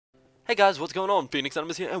Hey guys, what's going on?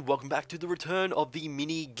 PhoenixAnimus here, and welcome back to the return of the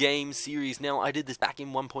mini-game series. Now, I did this back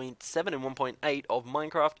in 1.7 and 1.8 of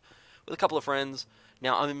Minecraft with a couple of friends.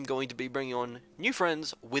 Now, I'm going to be bringing on new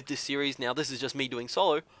friends with this series. Now, this is just me doing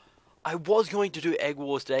solo. I was going to do Egg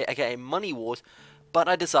Wars today, aka Money Wars, but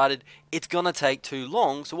I decided it's gonna take too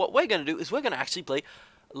long. So what we're gonna do is we're gonna actually play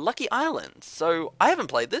Lucky Island. So, I haven't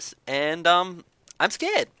played this, and I'm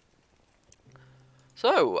scared.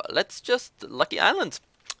 So, let's just Lucky Islands.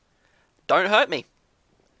 Don't hurt me.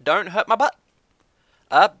 Don't hurt my butt.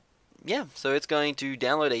 Yeah, so it's going to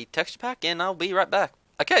download a texture pack, and I'll be right back.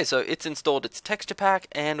 Okay, so it's installed its texture pack,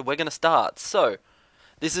 and we're gonna start. So,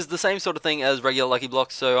 this is the same sort of thing as regular Lucky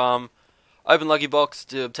Blocks. So, open Lucky Blocks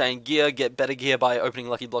to obtain gear, get better gear by opening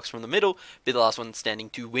Lucky Blocks from the middle, be the last one standing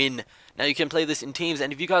to win. Now, you can play this in teams,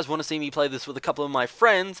 and if you guys want to see me play this with a couple of my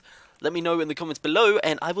friends, let me know in the comments below,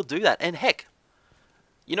 and I will do that. And heck,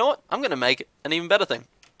 you know what? I'm gonna make an even better thing.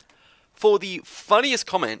 For the funniest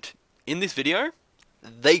comment in this video,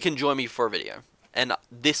 they can join me for a video. And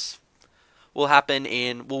this will happen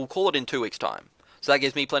in, we'll call it in 2 weeks' time. So that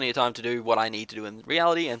gives me plenty of time to do what I need to do in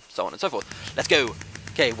reality, and so on and so forth. Let's go.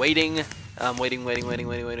 Okay, waiting. Waiting.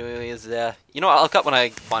 Is there... You know what, I'll cut when I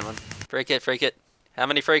find one. Free kit. How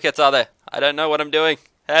many free kits are there? I don't know what I'm doing.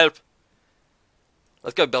 Help.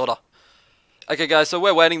 Let's go, builder. Okay, guys, so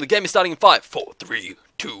we're waiting. The game is starting in 5, 4, 3,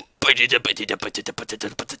 2... Okay,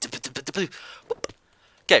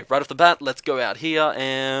 right off the bat, let's go out here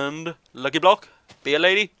and... Lucky block. Be a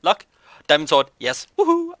lady. Luck. Diamond sword. Yes.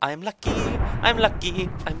 Woohoo. I'm lucky. I'm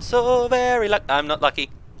so very lucky. I'm not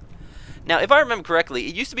lucky. Now, if I remember correctly,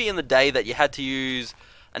 it used to be in the day that you had to use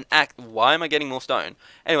an axe. Why am I getting more stone?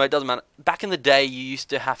 Anyway, it doesn't matter. Back in the day, you used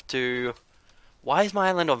to have to... Why is my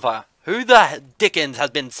island on fire? Who the Dickens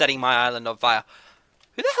has been setting my island on fire?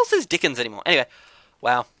 Who the hell says Dickens anymore? Anyway...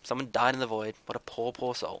 Wow, someone died in the void. What a poor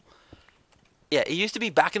soul. Yeah, it used to be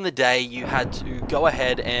back in the day you had to go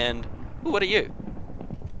ahead and... Ooh, what are you?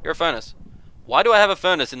 You're a furnace. Why do I have a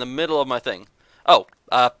furnace in the middle of my thing? Oh,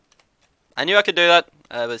 I knew I could do that.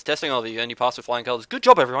 I was testing all of you and you passed with flying colors. Good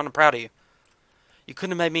job, everyone. I'm proud of you. You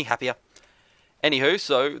couldn't have made me happier. Anywho,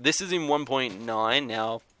 so this is in 1.9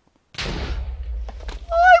 now.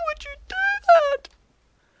 Why would you do that?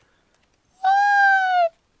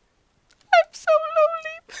 So lonely.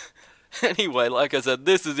 Anyway, like I said,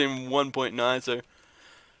 this is in 1.9, so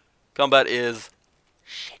combat is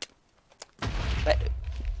shit.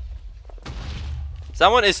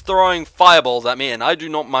 Someone is throwing fireballs at me, and I do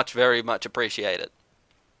not very much appreciate it.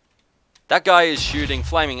 That guy is shooting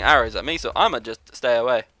flaming arrows at me, so I'ma just stay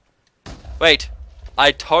away. Wait,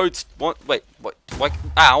 I toads want. Wait, what?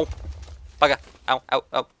 Ow, bugger! Ow!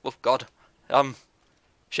 Oh God!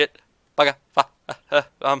 Shit! Bugger!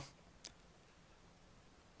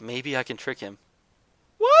 Maybe I can trick him.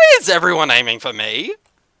 Why is everyone aiming for me?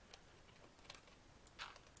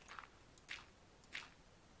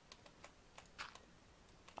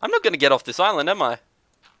 I'm not going to get off this island, am I?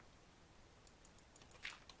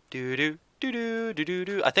 Do.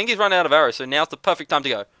 I think he's run out of arrows, so now's the perfect time to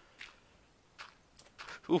go.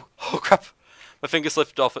 Ooh, oh crap. My finger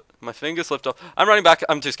slipped off. I'm running back.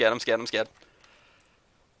 I'm too scared. I'm scared.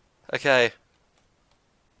 Okay.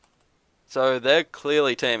 So they're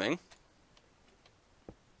clearly teaming.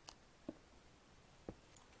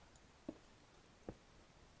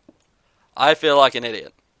 I feel like an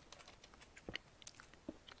idiot.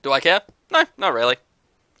 Do I care? No, not really.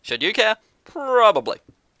 Should you care? Probably.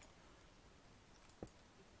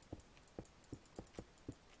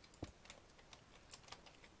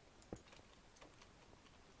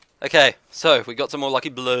 Okay, so we got some more lucky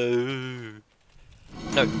blue.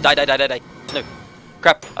 No, die. No.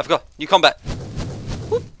 Crap, I forgot. New combat.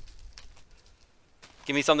 Whoop.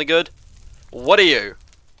 Give me something good. What are you?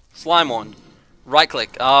 Slime wand. Right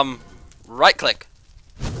click. Right click.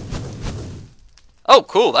 Oh,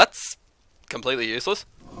 cool. That's completely useless.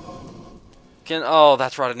 Oh,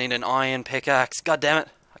 that's right. I need an iron pickaxe. God damn it.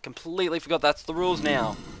 I completely forgot that's the rules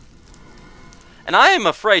now. And I am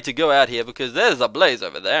afraid to go out here because there's a blaze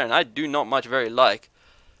over there, and I do not much very like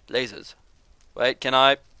lasers. Wait, can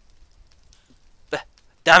I...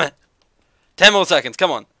 Damn it! 10 more seconds,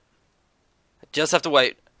 come on. I just have to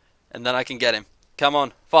wait, and then I can get him. Come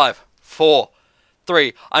on. 5, 4,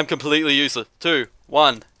 3. I'm completely useless. 2,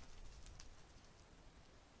 1.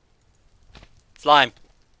 Slime.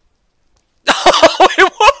 Oh, it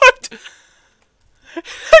worked! It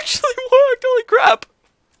actually worked, holy crap!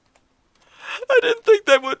 I didn't think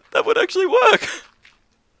that would actually work.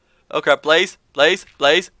 Oh crap, blaze, be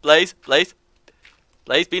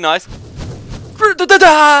nice.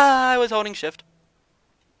 I was holding shift.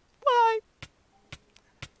 Bye.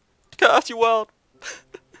 curse you, world.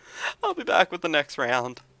 I'll be back with the next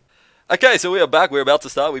round. Okay, so we are back. We're about to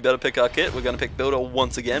start. We better pick our kit. We're going to pick Builder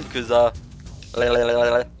once again because, oh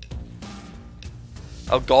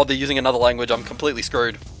god, they're using another language. I'm completely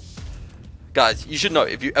screwed. Guys, you should know,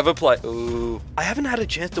 if you ever play... Ooh, I haven't had a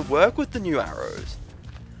chance to work with the new arrows.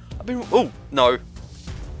 I've been... Oh, no.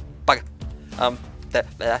 Bugger.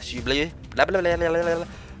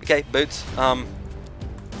 Okay, boots.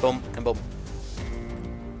 Boom, and boom.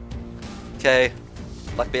 Okay.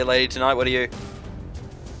 Black bear lady tonight, what are you?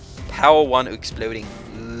 Power 1 exploding.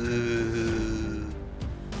 Ooh.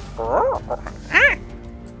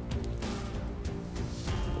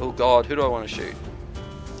 Oh god, who do I want to shoot?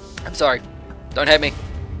 I'm sorry. Don't hate me.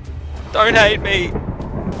 Don't hate me!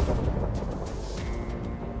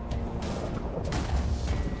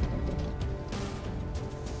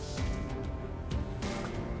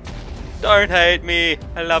 Don't hate me!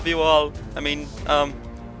 I love you all. I mean, I'm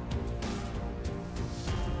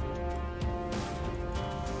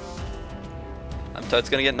Toad's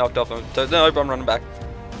gonna get knocked off. No, I'm running back.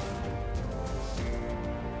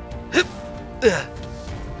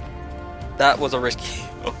 That was a risky.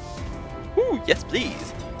 Ooh, yes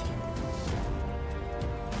please.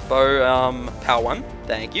 Bow, power 1.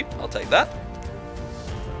 Thank you. I'll take that.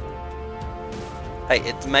 Hey,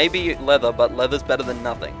 it's maybe leather, but leather's better than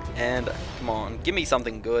nothing. And, come on, give me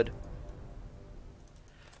something good.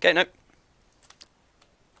 Okay, nope.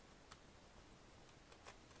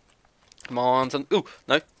 Come on, some... Ooh,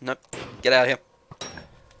 no, no. Get out of here.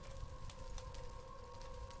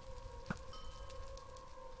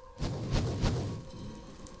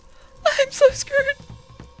 I'm so screwed.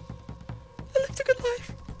 I lived a good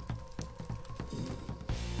life.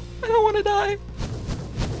 I don't want to die.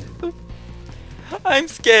 Ooh. I'm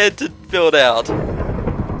scared to build out.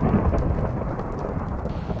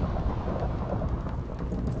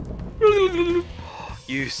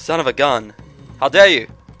 You son of a gun. How dare you?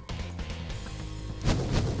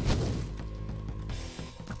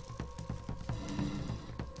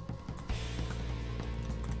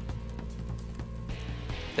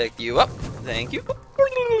 Pick you up. Thank you.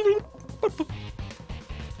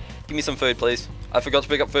 Give me some food, please. I forgot to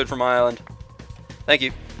pick up food from my island. Thank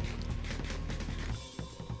you.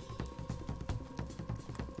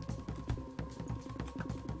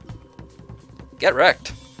 Get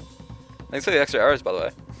wrecked. Thanks for the extra arrows, by the way.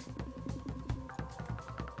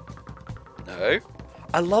 No.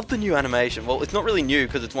 I love the new animation. Well, it's not really new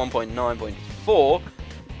because it's 1.9.4.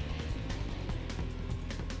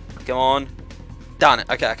 Come on. Darn it.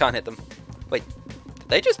 Okay, I can't hit them. Wait, did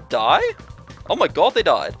they just die? Oh my god, they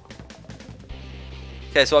died.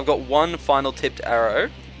 Okay, so I've got one final tipped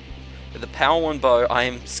arrow. With the power 1 bow, I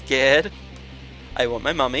am scared. I want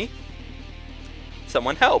my mummy.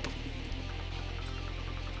 Someone help.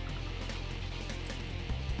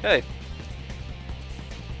 Okay.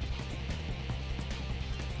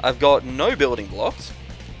 I've got no building blocks.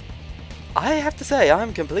 I have to say,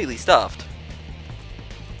 I'm completely stuffed.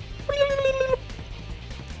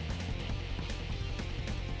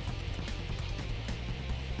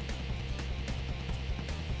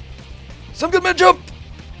 Some good man jump!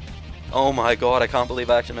 Oh my god, I can't believe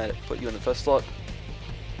I actually made it. Put you in the first slot.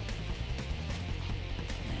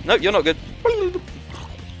 Nope, you're not good.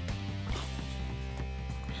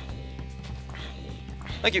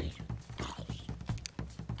 Thank you.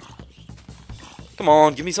 Come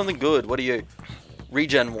on, give me something good. What are you?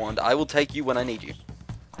 Regen wand. I will take you when I need you.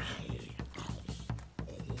 How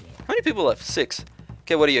many people left? 6.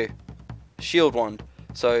 Okay, what are you? Shield wand.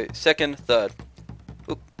 So, second, third.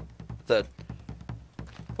 Oop. Third.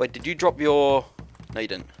 Wait, did you drop your... No, you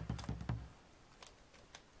didn't.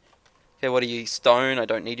 Okay, what are you? Stone. I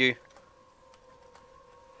don't need you.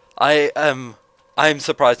 I'm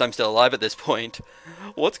surprised I'm still alive at this point.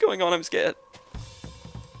 What's going on? I'm scared.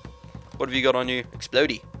 What have you got on you?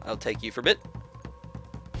 Explodey. I'll take you for a bit.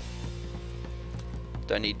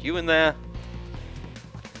 Don't need you in there.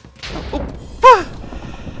 Oh, ah!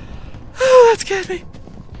 Oh, that scared me.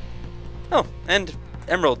 Oh, and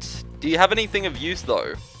emeralds. Do you have anything of use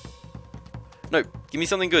though? No, give me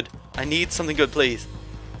something good. I need something good, please.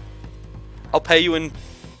 I'll pay you in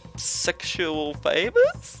sexual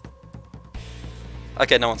favors?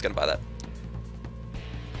 Okay, no one's gonna buy that.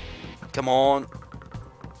 Come on.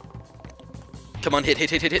 Come on, hit.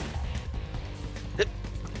 Hit.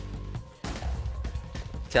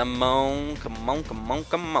 Come on.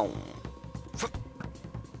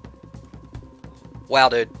 Wow,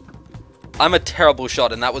 dude. I'm a terrible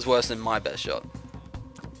shot, and that was worse than my best shot.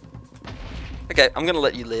 Okay, I'm gonna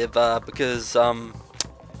let you live, because,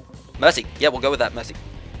 Mercy. Yeah, we'll go with that, Mercy.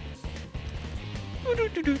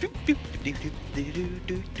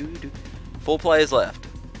 4 players left.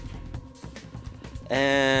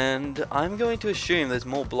 And I'm going to assume there's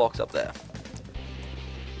more blocks up there.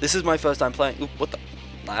 This is my first time playing. Oop, what the?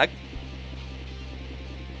 Lag?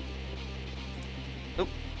 Oop.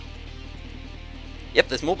 Yep,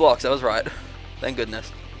 there's more blocks. I was right. Thank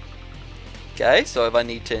goodness. Okay, so if I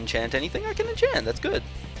need to enchant anything, I can enchant. That's good.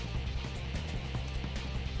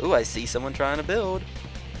 Ooh, I see someone trying to build.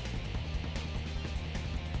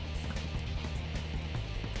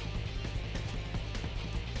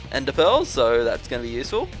 Ender pearls, so that's going to be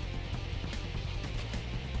useful.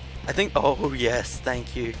 I think. Oh, yes,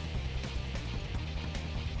 thank you.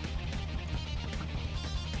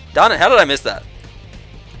 Darn it, how did I miss that?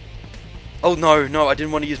 Oh, no, no, I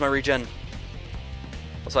didn't want to use my regen.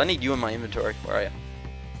 Also, I need you in my inventory. Where are you?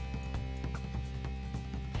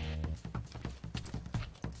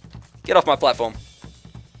 Get off my platform.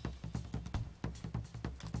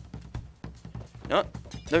 No,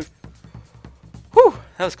 no. Whew,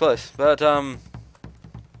 that was close, but,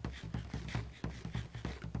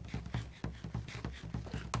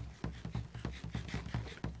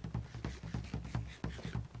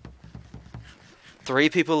 3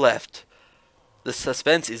 people left. The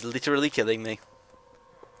suspense is literally killing me.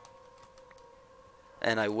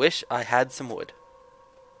 And I wish I had some wood.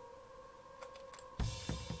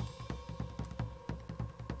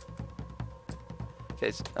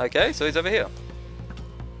 Okay, so he's over here.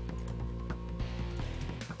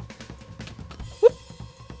 Whoop.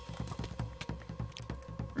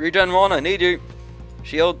 Regen 1, I need you.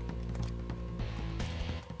 Shield.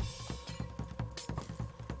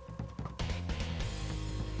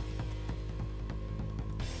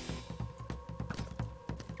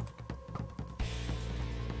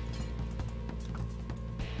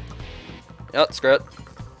 Yep, screw it.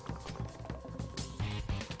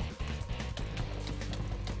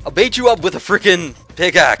 I'll beat you up with a freaking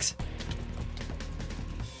pickaxe.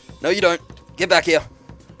 No, you don't. Get back here.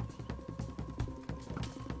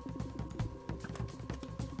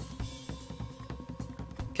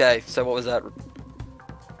 Okay, so what was that?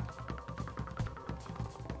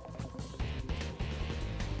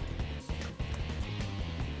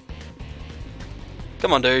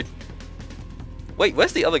 Come on, dude. Wait,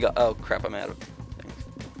 where's the other guy? Oh, crap, I'm out of things.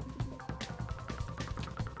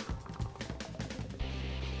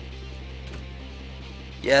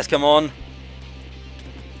 Yes, come on.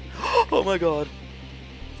 Oh my god.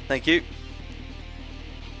 Thank you.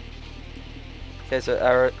 Okay, so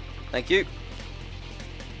arrow. Thank you.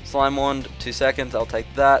 Slime wand, 2 seconds. I'll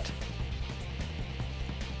take that.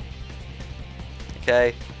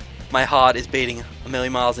 Okay. My heart is beating a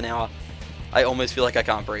million miles an hour. I almost feel like I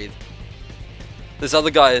can't breathe. This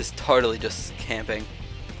other guy is totally just camping.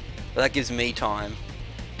 But that gives me time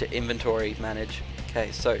to inventory manage.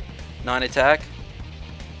 Okay, so 9 attack.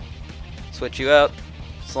 Switch you out.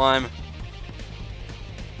 Slime.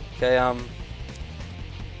 Okay,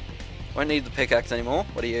 won't need the pickaxe anymore.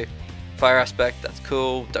 What are you? Fire aspect, that's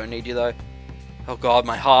cool. Don't need you though. Oh god,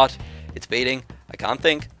 my heart. It's beating. I can't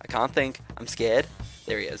think. I can't think. I'm scared.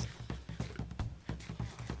 There he is.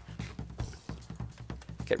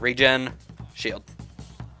 Okay, regen. Shield.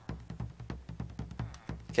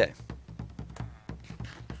 Okay.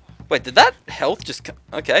 Wait, did that health just...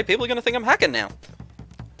 Okay, people are going to think I'm hacking now.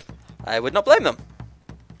 I would not blame them.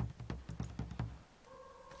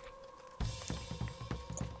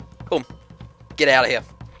 Boom. Get out of here.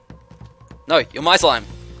 No, you're my slime.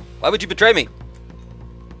 Why would you betray me?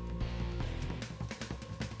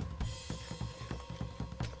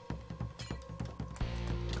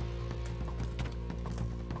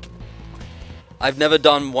 I've never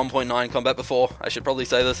done 1.9 combat before. I should probably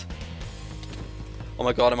say this. Oh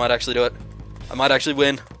my god, I might actually do it. I might actually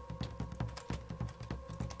win.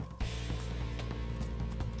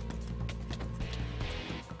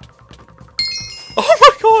 Oh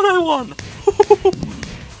my god, I won!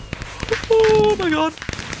 Oh my god.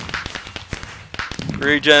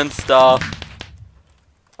 Regen star.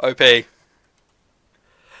 OP.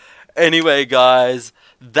 Anyway, guys,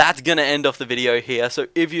 that's going to end off the video here. So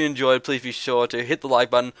if you enjoyed, please be sure to hit the like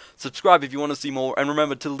button, subscribe if you want to see more, and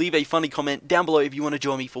remember to leave a funny comment down below if you want to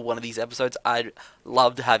join me for one of these episodes. I'd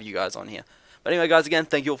love to have you guys on here. But anyway, guys, again,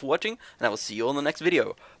 thank you all for watching, and I will see you all in the next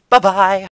video. Bye-bye!